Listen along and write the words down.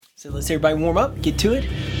So let's everybody warm up, get to it.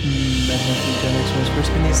 First,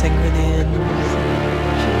 give me a second then.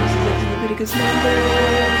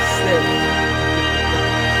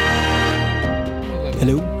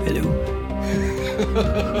 Hello, hello.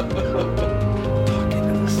 Talking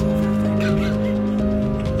to the silver thing.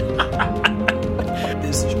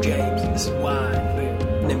 This is James, this is Wine.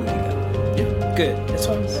 And then we can go. Yeah, good. That's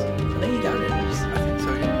what I was. I know you got it. I think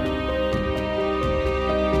so, yeah.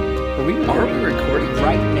 Are we recording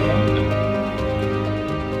right now?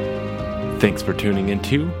 Thanks for tuning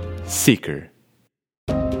into Seeker.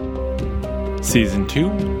 Season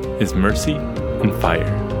 2 is Mercy and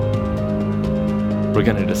Fire. We're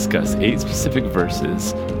going to discuss 8 specific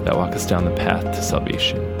verses that walk us down the path to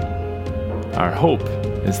salvation. Our hope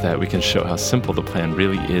is that we can show how simple the plan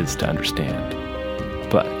really is to understand.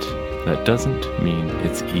 But that doesn't mean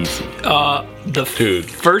it's easy.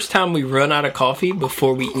 First time we run out of coffee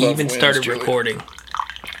before we even started recording.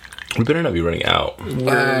 We better not be running out.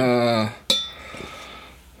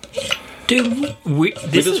 Dude, we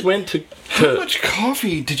just went to... How much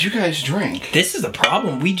coffee did you guys drink? This is the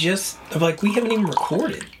problem. We haven't even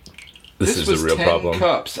recorded. This is a real 10 problem.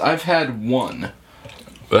 Cups. I've had one.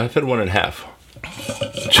 I've had 1.5.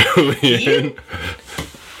 Julian.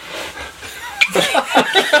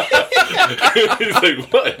 He's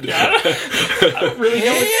like, what?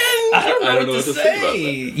 I don't know what to say about that.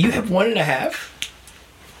 You have 1.5?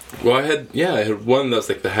 Well, I had one that was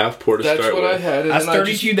like the half pour to start with. That's what I had. And I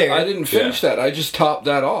started you there. I didn't finish that. I just topped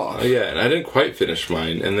that off. Yeah, and I didn't quite finish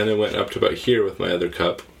mine, and then I went up to about here with my other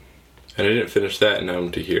cup, and I didn't finish that, and now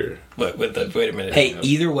I'm to here. Wait a minute. Hey,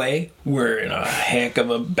 either way, we're in a heck of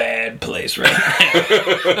a bad place right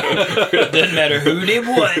now. Doesn't matter who did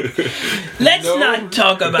what. Let's not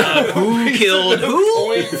talk about who killed who.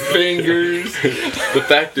 Point fingers. The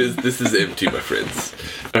fact is, this is empty, my friends.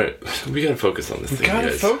 All right, we gotta focus on this thing, Gotta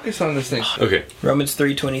guys. focus on this thing. Okay. Romans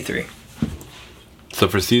 3:23. So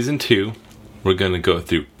for season 2, we're gonna go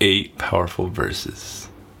through 8 powerful verses.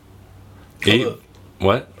 8.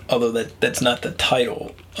 What? Although that's not the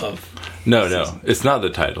title of... No, it's not the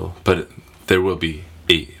title, but there will be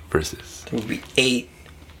 8 verses. There will be 8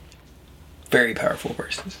 very powerful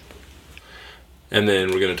verses. And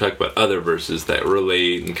then we're going to talk about other verses that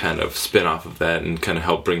relate and kind of spin off of that and kind of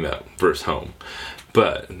help bring that verse home.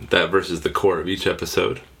 But that verse is the core of each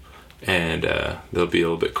episode. And they'll be a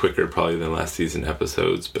little bit quicker probably than last season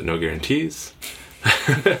episodes, but no guarantees.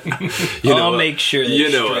 I'll make sure they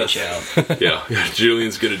stretch out. yeah,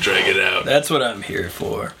 Julian's gonna drag it out. That's what I'm here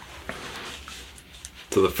for.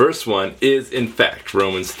 So the first one is in fact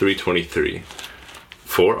Romans 3:23.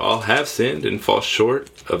 For all have sinned and fall short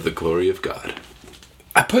of the glory of God.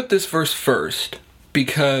 I put this verse first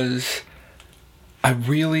because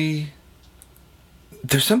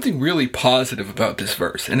there's something really positive about this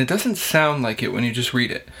verse, and it doesn't sound like it when you just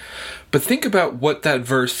read it. But think about what that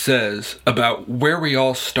verse says about where we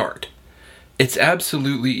all start. It's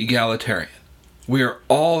absolutely egalitarian. We are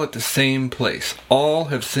all at the same place. All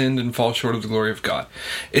have sinned and fall short of the glory of God.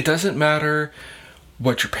 It doesn't matter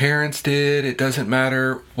what your parents did. It doesn't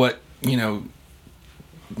matter what,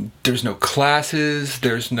 there's no classes.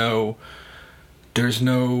 There's no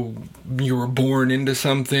you were born into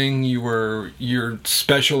something, you're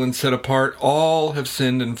special and set apart. All have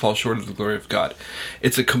sinned and fall short of the glory of God.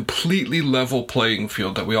 It's a completely level playing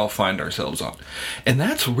field that we all find ourselves on. And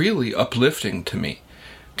that's really uplifting to me.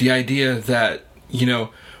 The idea that,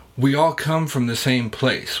 we all come from the same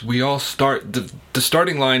place. We all start, the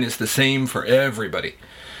starting line is the same for everybody.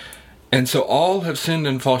 And so all have sinned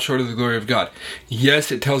and fall short of the glory of God.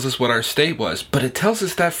 Yes, it tells us what our state was, but it tells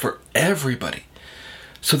us that for everybody.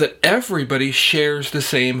 So that everybody shares the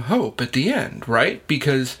same hope at the end, right?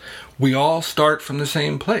 Because we all start from the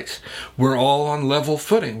same place. We're all on level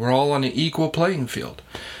footing. We're all on an equal playing field.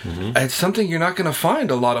 Mm-hmm. It's something you're not going to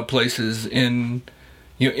find a lot of places in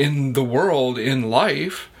the world, in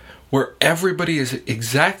life, where everybody is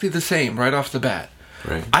exactly the same right off the bat.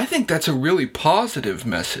 Right. I think that's a really positive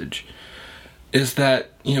message, is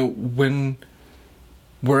that,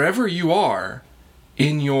 wherever you are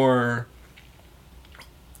in your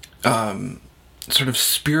sort of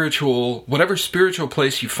whatever spiritual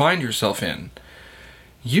place you find yourself in,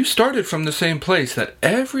 you started from the same place that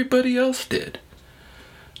everybody else did.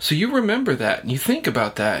 So you remember that, and you think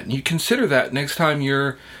about that, and you consider that next time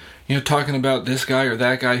you're, talking about this guy or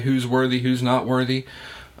that guy, who's worthy, who's not worthy.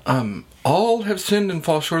 All have sinned and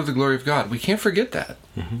fall short of the glory of God. We can't forget that.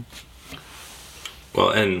 Mm-hmm.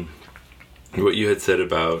 Well, and what you had said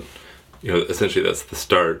about, essentially that's the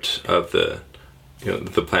start of the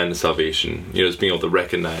plan to salvation, is being able to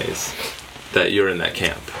recognize that you're in that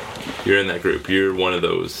camp. You're in that group. You're one of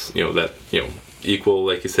those, that, equal,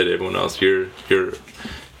 like you said, everyone else. You're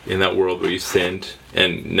in that world where you sinned,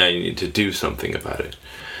 and now you need to do something about it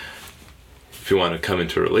if you want to come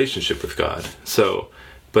into a relationship with God. So,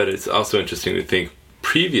 but it's also interesting to think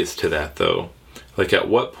previous to that, though, like at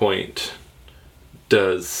what point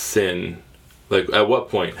does sin, like at what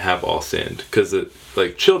point have all sinned? Because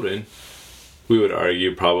like children, we would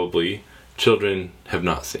argue probably children have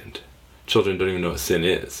not sinned. Children don't even know what sin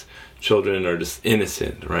is. Children are just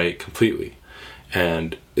innocent, right? Completely.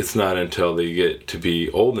 And it's not until they get to be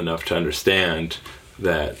old enough to understand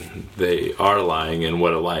that they are lying and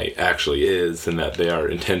what a lie actually is, and that they are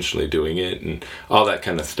intentionally doing it and all that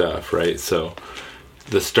kind of stuff, right? So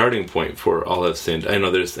the starting point for all have sinned, I know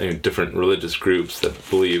there's different religious groups that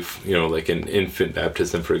believe, like in infant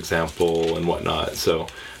baptism, for example, and whatnot. So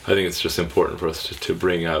I think it's just important for us to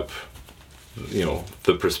bring up,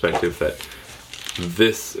 the perspective that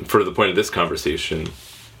this, for the point of this conversation,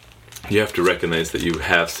 you have to recognize that you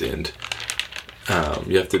have sinned.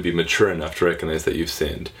 You have to be mature enough to recognize that you've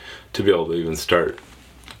sinned to be able to even start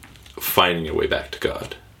finding your way back to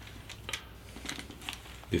God. Do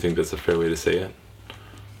you think that's a fair way to say it?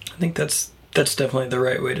 I think that's definitely the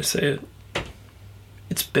right way to say it.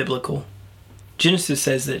 It's biblical. Genesis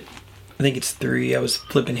says that, I think it's 3, I was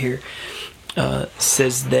flipping here,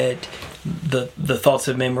 says that the thoughts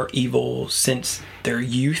of men were evil since their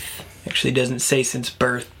youth. Actually, it doesn't say since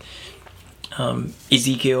birth.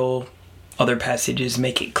 Ezekiel, other passages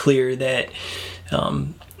make it clear that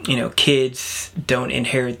kids don't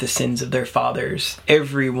inherit the sins of their fathers.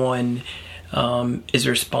 Everyone is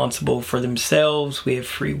responsible for themselves. We have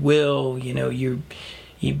free will. You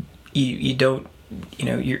don't.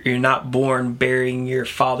 You're not born bearing your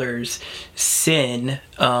father's sin.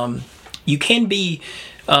 You can be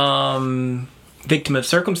victim of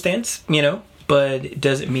circumstance, but it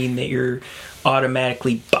doesn't mean that you're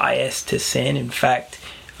automatically biased to sin. In fact,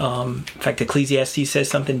 Ecclesiastes says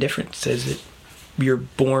something different. It says that you're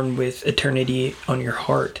born with eternity on your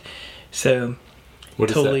heart. So, what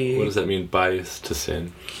does that mean? Biased to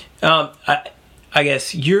sin? I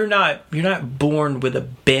guess you're not born with a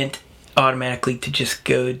bent automatically to just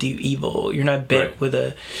go do evil. You're not bent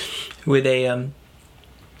right. with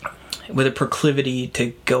a proclivity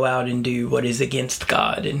to go out and do what is against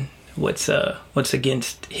God and what's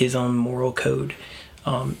against His own moral code.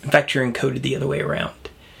 In fact, you're encoded the other way around.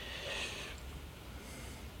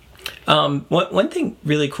 One thing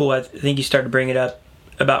really cool, I think you started to bring it up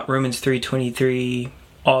about Romans 3:23,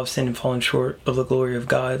 all have sinned and fallen short of the glory of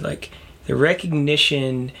God. Like the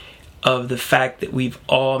recognition of the fact that we've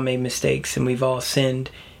all made mistakes and we've all sinned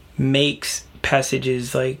makes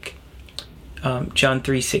passages like John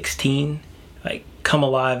 3:16 like come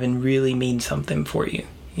alive and really mean something for you.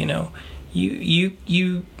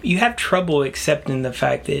 You have trouble accepting the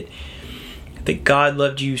fact that God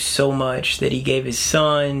loved you so much that He gave His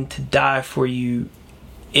Son to die for you.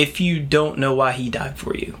 If you don't know why He died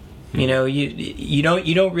for you, you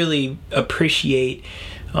don't really appreciate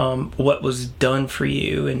what was done for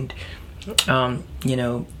you. And I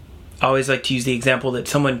always like to use the example that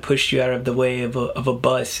someone pushed you out of the way of a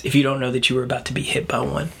bus if you don't know that you were about to be hit by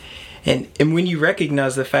one. And when you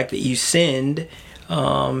recognize the fact that you sinned,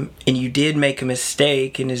 and you did make a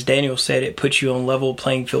mistake, and as Daniel said, it puts you on level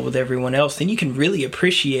playing field with everyone else, then you can really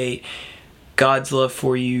appreciate God's love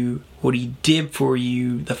for you, what He did for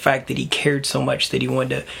you, the fact that He cared so much that He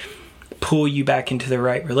wanted to pull you back into the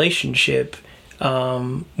right relationship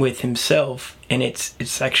with Himself, and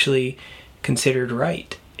it's actually considered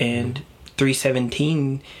right. And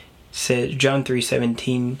 3:17 says, John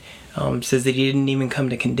 3:17 says that He didn't even come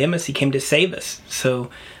to condemn us; He came to save us. So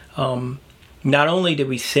not only did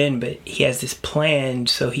we sin, but He has this plan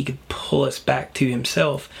so He could pull us back to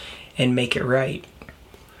Himself and make it right.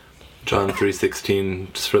 John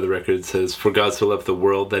 3:16, just for the record, says, "For God so loved the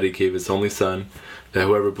world that He gave His only Son, that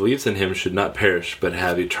whoever believes in Him should not perish, but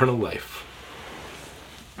have eternal life."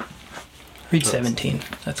 Read 17.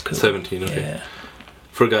 That's cool. 17, okay. Yeah.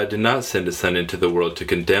 "For God did not send His Son into the world to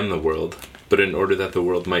condemn the world, but in order that the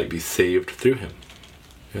world might be saved through Him."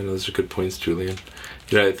 And those are good points, Julian.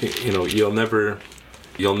 I think you'll never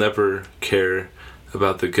care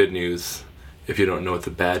about the good news if you don't know what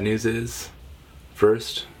the bad news is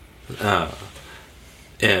first.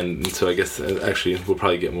 And so I guess actually we'll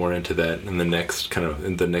probably get more into that in the next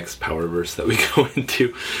power verse that we go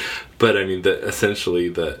into. But I mean, essentially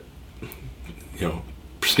the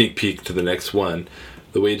sneak peek to the next one,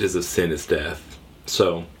 the wages of sin is death.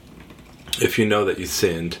 So if you know that you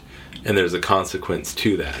sinned and there's a consequence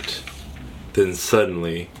to that, then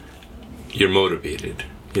suddenly you're motivated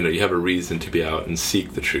you have a reason to be out and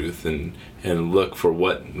seek the truth and look for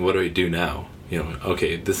what do I do now?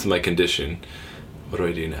 Okay, this is my condition. What do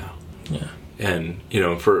I do now? Yeah. And,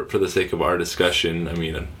 for the sake of our discussion, I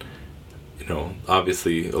mean,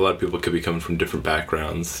 obviously a lot of people could be coming from different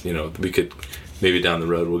backgrounds. We could, maybe down the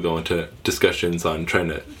road, we'll go into discussions on trying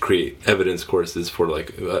to create evidence courses for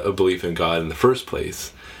like a belief in God in the first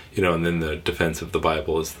place, and then the defense of the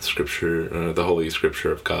Bible is the scripture, the holy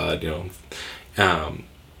scripture of God,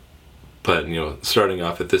 but, starting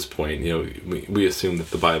off at this point, we assume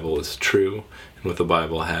that the Bible is true, and what the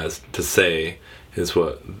Bible has to say is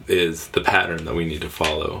what is the pattern that we need to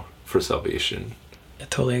follow for salvation. I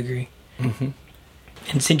totally agree. Mm-hmm.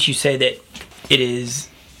 And since you say that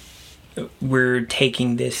we're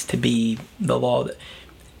taking this to be the law,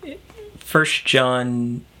 1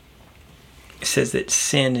 John says that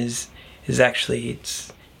sin is actually,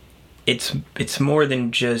 it's more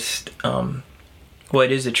than just,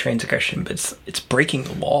 it is a transgression, but it's breaking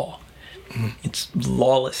the law. Mm-hmm. It's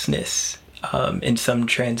lawlessness. In some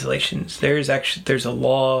translations, there's a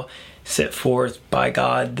law set forth by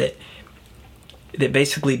God that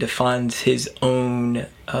basically defines His own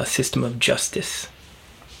system of justice,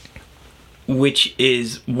 which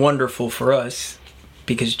is wonderful for us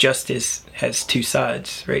because justice has two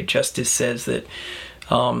sides, right? Justice says that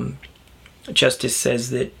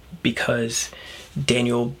because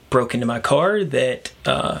Daniel broke into my car, that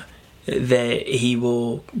he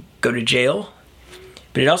will go to jail.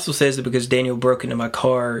 But it also says that because Daniel broke into my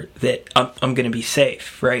car, that I'm going to be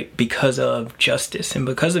safe, right? Because of justice. And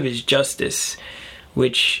because of His justice,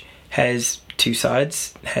 which has two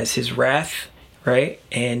sides, has His wrath, right?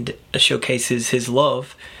 And showcases His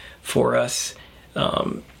love for us,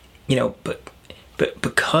 but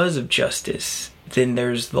because of justice, then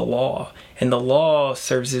there's the law. And the law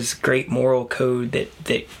serves as great moral code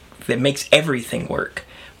that makes everything work.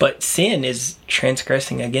 But sin is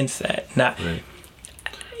transgressing against that. Right.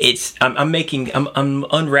 I'm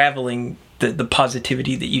unraveling the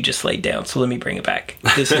positivity that you just laid down. So let me bring it back.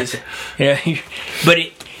 This is, but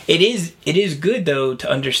it is good though to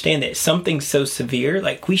understand that something so severe,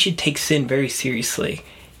 like we should take sin very seriously.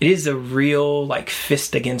 It is a real like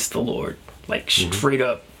fist against the Lord, like straight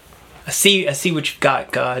up. I see what you've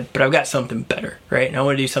got, God, but I've got something better, right? And I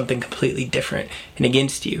want to do something completely different and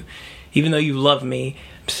against you. Even though you love me,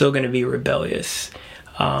 I'm still going to be rebellious.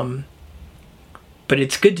 But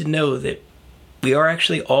it's good to know that we are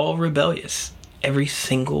actually all rebellious. Every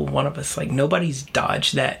single one of us. Like, nobody's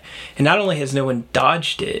dodged that. And not only has no one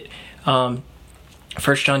dodged it, 1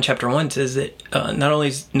 John chapter 1 says that not only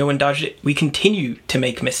has no one dodged it, we continue to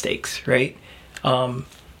make mistakes, right? The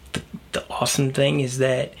awesome thing is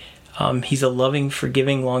that He's a loving,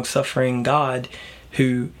 forgiving, long-suffering God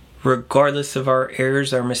who, regardless of our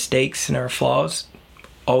errors, our mistakes, and our flaws,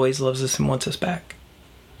 always loves us and wants us back.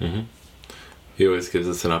 Mm-hmm. He always gives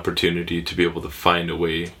us an opportunity to be able to find a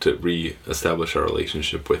way to re-establish our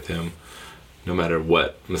relationship with Him, no matter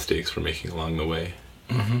what mistakes we're making along the way.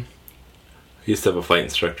 Mm-hmm. I used to have a flight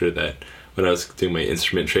instructor that when I was doing my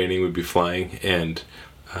instrument training, we'd be flying, and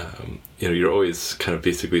you're always kind of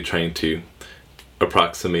basically trying to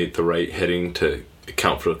approximate the right heading to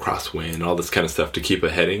account for the crosswind and all this kind of stuff to keep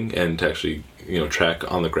a heading and to actually track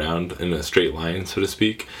on the ground in a straight line, so to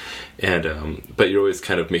speak. And but you're always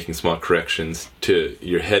kind of making small corrections to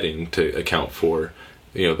your heading to account for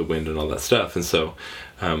the wind and all that stuff. And so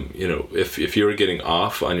if you were getting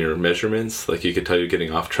off on your measurements, like you could tell you're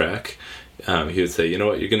getting off track, he would say, you know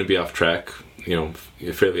what, you're going to be off track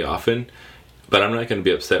fairly often, but I'm not going to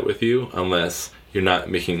be upset with you unless you're not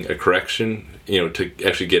making a correction to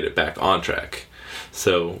actually get it back on track.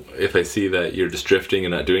 So if I see that you're just drifting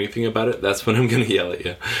and not doing anything about it, that's when I'm going to yell at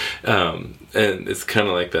you. And it's kind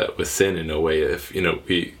of like that with sin in a way. If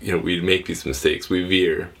we make these mistakes, we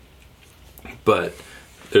veer, but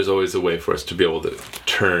there's always a way for us to be able to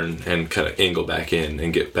turn and kind of angle back in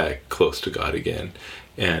and get back close to God again.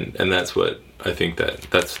 And that's what I think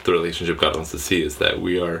that's the relationship God wants to see, is that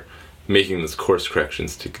we are making those course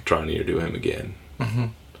corrections to draw near to Him again. Mm-hmm.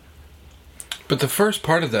 But the first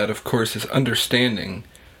part of that, of course, is understanding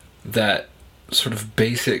that sort of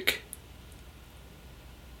basic,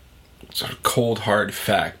 sort of cold, hard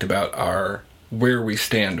fact about where we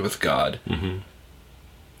stand with God, mm-hmm.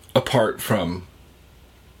 apart from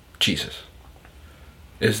Jesus,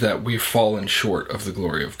 is that we've fallen short of the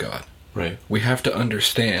glory of God. Right. We have to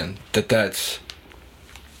understand that that's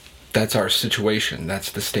our situation. That's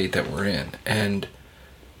the state that we're in. And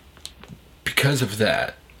because of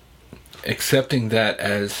that, accepting that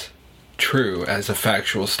as true, as a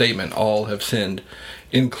factual statement, all have sinned,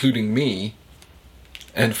 including me,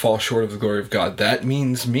 and fall short of the glory of God, that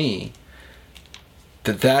means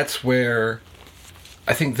that's where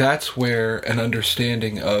an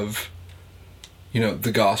understanding of,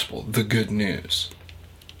 the gospel, the good news,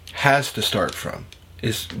 has to start from.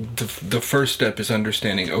 Is the first step is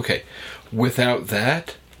understanding, okay, without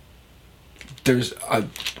that, I'm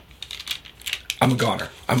a goner.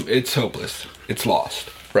 It's hopeless. It's lost,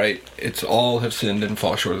 right? It's all have sinned and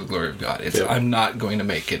fall short of the glory of God. I'm not going to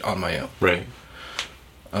make it on my own. Right.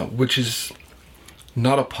 Which is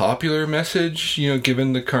not a popular message,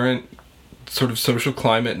 given the current sort of social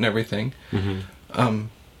climate and everything. Mm-hmm.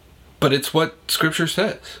 But it's what Scripture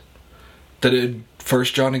says. That 1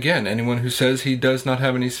 John again, anyone who says he does not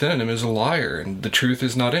have any sin in him is a liar, and the truth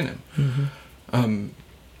is not in him. Mm-hmm.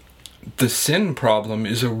 The sin problem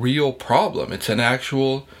is a real problem. It's an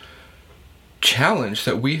actual challenge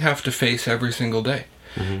that we have to face every single day.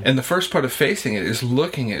 Mm-hmm. And the first part of facing it is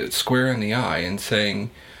looking at it square in the eye and saying,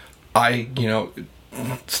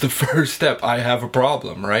 it's the first step. I have a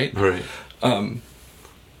problem, right? Right.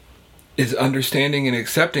 Is understanding and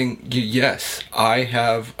accepting, yes, I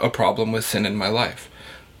have a problem with sin in my life.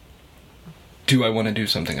 Do I want to do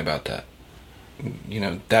something about that?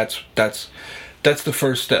 That's the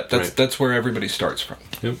first step. That's where everybody starts from.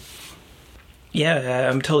 Yep. Yeah,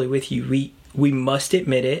 I'm totally with you. We must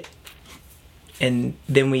admit it, and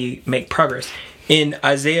then we make progress. In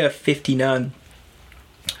Isaiah 59,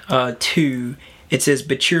 2, it says,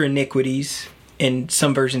 "But your iniquities," and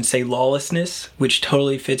some versions say lawlessness, which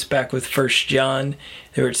totally fits back with 1 John,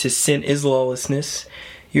 where it says sin is lawlessness.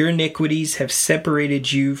 "Your iniquities have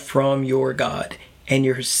separated you from your God, and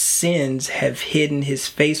your sins have hidden his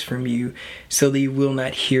face from you, so that he will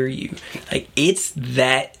not hear you." Like, it's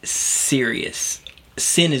that serious.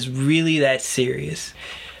 Sin is really that serious.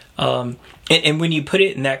 And when you put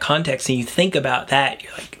it in that context and you think about that,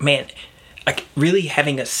 you're like, man, like really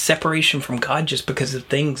having a separation from God just because of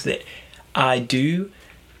things that I do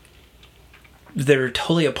that are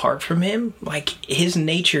totally apart from him. Like, his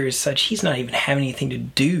nature is such, he's not even having anything to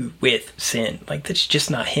do with sin. Like, that's just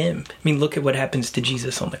not him. I mean, look at what happens to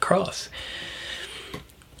Jesus on the cross.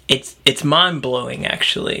 It's mind-blowing,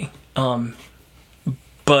 actually.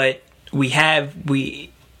 But we have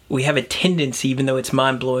a tendency, even though it's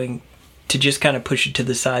mind-blowing, to just kind of push it to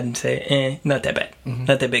the side and say, not that bad. Mm-hmm.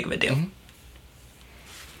 Not that big of a deal. Mm-hmm.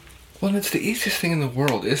 Well, and it's the easiest thing in the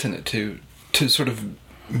world, isn't it, to sort of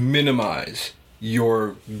minimize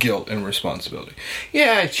your guilt and responsibility.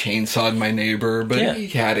 Yeah, I chainsawed my neighbor, but he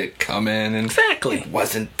had it coming, and exactly. It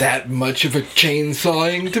wasn't that much of a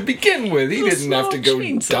chainsawing to begin with. He didn't have to go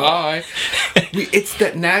die. It's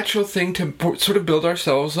that natural thing to sort of build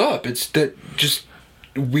ourselves up. It's that just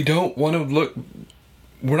we don't want to look.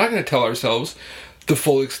 We're not going to tell ourselves the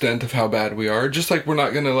full extent of how bad we are. Just like we're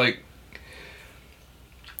not going to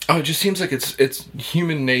it just seems like it's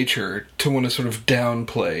human nature to want to sort of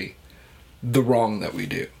downplay the wrong that we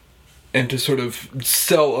do, and to sort of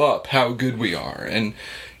sell up how good we are, and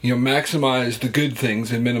maximize the good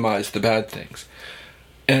things and minimize the bad things.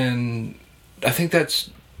 And I think that's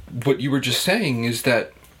what you were just saying, is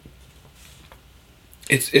that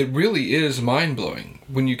it really is mind-blowing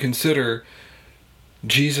when you consider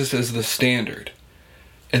Jesus as the standard.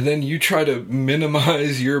 And then you try to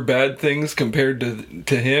minimize your bad things compared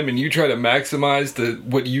to him, and you try to maximize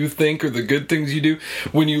what you think are the good things you do.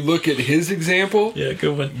 When you look at his example, yeah,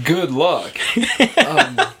 good one. Good luck.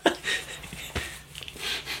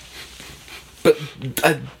 But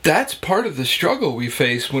that's part of the struggle we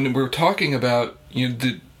face when we're talking about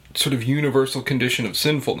the sort of universal condition of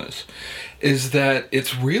sinfulness, is that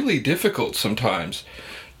it's really difficult sometimes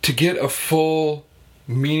to get a full,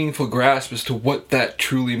 meaningful grasp as to what that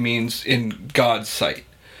truly means in God's sight.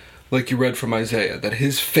 Like you read from Isaiah, that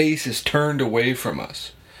his face is turned away from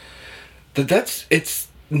us. It's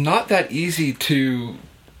not that easy to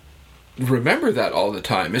remember that all the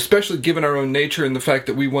time, especially given our own nature and the fact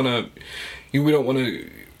that we don't want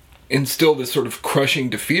to instill this sort of crushing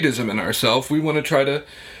defeatism in ourselves. We want to try to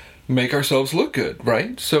make ourselves look good,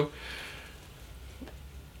 right? So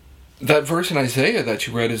that verse in Isaiah that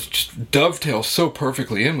you read is just dovetails so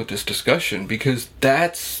perfectly in with this discussion, because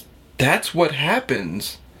that's what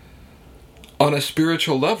happens on a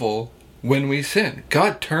spiritual level when we sin.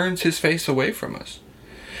 God turns his face away from us.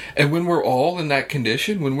 And when we're all in that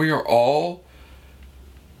condition, when we are all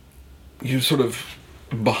sort of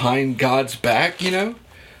behind God's back,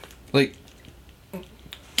 like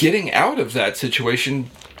getting out of that situation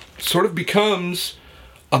sort of becomes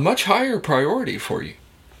a much higher priority for you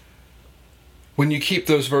when you keep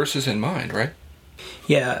those verses in mind, right?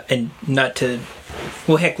 Yeah, and not to...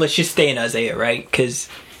 Well, heck, let's just stay in Isaiah, right? Because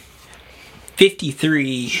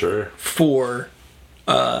 53 Sure. 4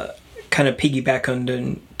 kind of piggyback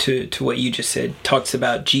on to what you just said, talks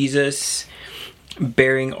about Jesus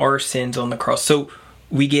bearing our sins on the cross. So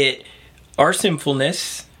we get our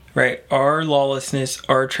sinfulness, right? Our lawlessness,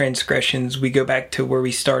 our transgressions. We go back to where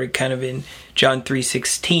we started kind of in John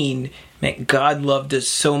 3:16. Man, God loved us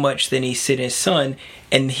so much that he sent his son.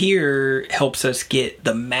 And here helps us get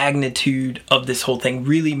the magnitude of this whole thing,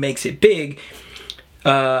 really makes it big.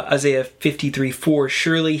 Isaiah 53:4,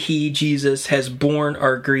 surely he, Jesus, has borne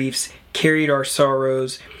our griefs, carried our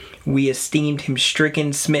sorrows. We esteemed him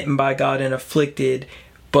stricken, smitten by God, and afflicted.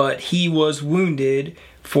 But he was wounded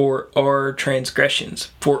for our transgressions,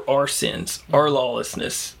 for our sins, our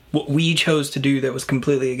lawlessness. What we chose to do that was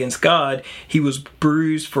completely against God. He was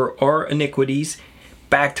bruised for our iniquities,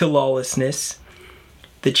 back to lawlessness.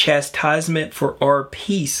 The chastisement for our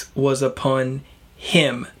peace was upon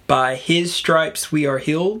him. By his stripes we are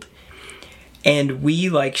healed, and we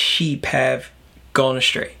like sheep have gone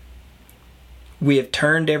astray. We have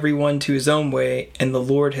turned everyone to his own way, and the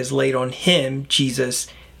Lord has laid on him, Jesus,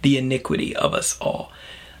 the iniquity of us all.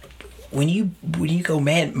 When you go,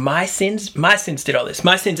 man, my sins did all this.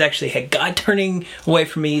 My sins actually had God turning away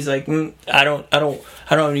from me. He's like, I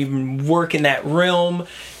don't even work in that realm.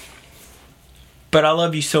 But I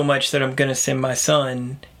love you so much that I'm going to send my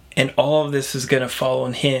son, and all of this is going to fall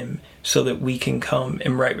on him so that we can come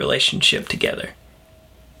in right relationship together.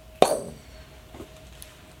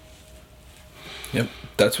 Yep,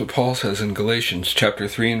 that's what Paul says in Galatians chapter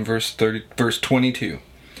 3 and verse 22.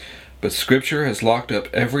 But Scripture has locked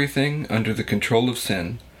up everything under the control of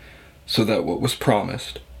sin, so that what was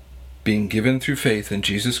promised, being given through faith in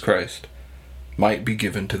Jesus Christ, might be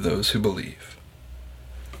given to those who believe.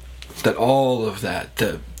 That all of that,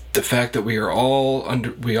 the fact that we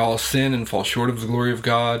all sin and fall short of the glory of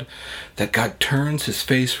God, that God turns his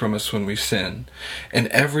face from us when we sin, and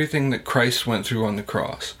everything that Christ went through on the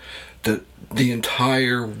cross, the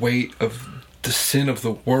entire weight of the sin of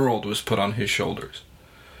the world was put on his shoulders.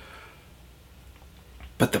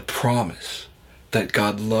 But the promise that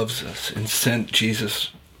God loves us and sent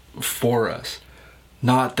Jesus for us,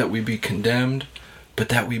 not that we be condemned, but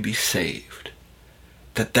that we be saved.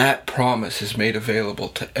 That promise is made available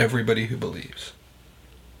to everybody who believes.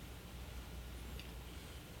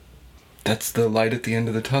 That's the light at the end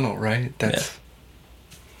of the tunnel, right?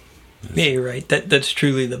 Yeah, you're right. That's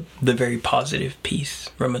truly the very positive piece.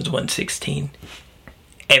 Romans 1:16.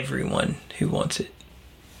 Everyone who wants it.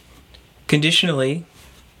 Conditionally,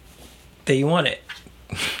 that you want it.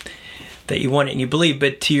 That you want it and you believe.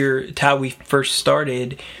 But to how we first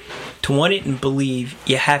started, to want it and believe,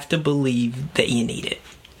 you have to believe that you need it.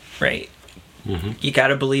 Right? Mm-hmm. You got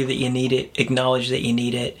to believe that you need it, acknowledge that you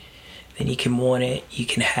need it, then you can want it, you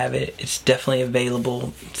can have it. It's definitely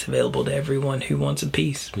available. It's available to everyone who wants a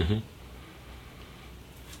piece. Mm-hmm.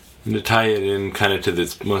 And to tie it in kind of to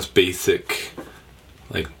this most basic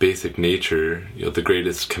nature, the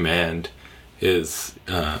greatest command is,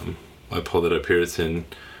 I pulled it up here, it's in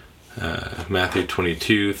Matthew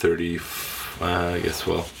 22,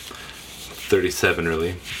 37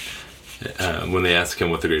 really. When they ask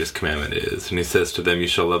him what the greatest commandment is, and he says to them, you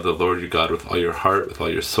shall love the Lord your God with all your heart, with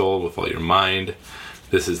all your soul, with all your mind.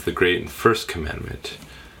 This is the great and first commandment.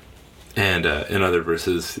 And in other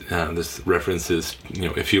verses, this references,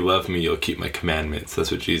 if you love me, you'll keep my commandments.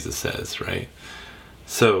 That's what Jesus says, right?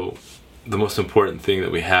 So the most important thing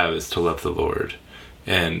that we have is to love the Lord.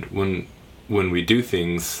 And when we do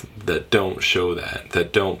things that don't show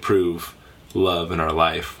that don't prove love in our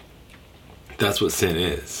life, that's what sin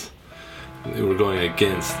is. We're going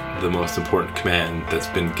against the most important command that's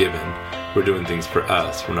been given. We're doing things for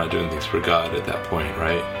us. We're not doing things for God at that point,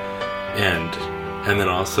 right? And then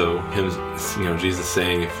also him, Jesus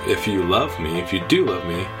saying, if you love me, if you do love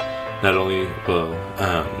me, not only will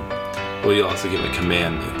you also keep my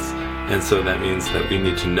commandments. And so that means that we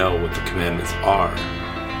need to know what the commandments are,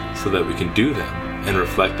 so that we can do them and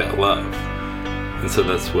reflect that love. And so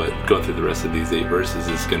that's what going through the rest of these 8 verses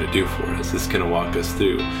is going to do for us. It's going to walk us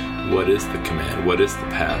through what is the command, what is the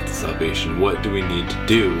path to salvation, what do we need to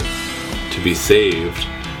do to be saved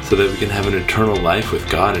so that we can have an eternal life with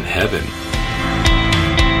God in heaven.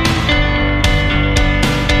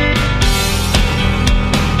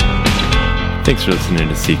 Thanks for listening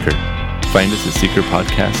to Seeker. Find us at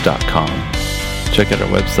seekerpodcast.com. Check out our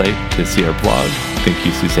website to see our blog. Thank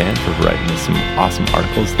you, Suzanne, for writing us some awesome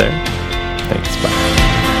articles there. Thanks. Bye.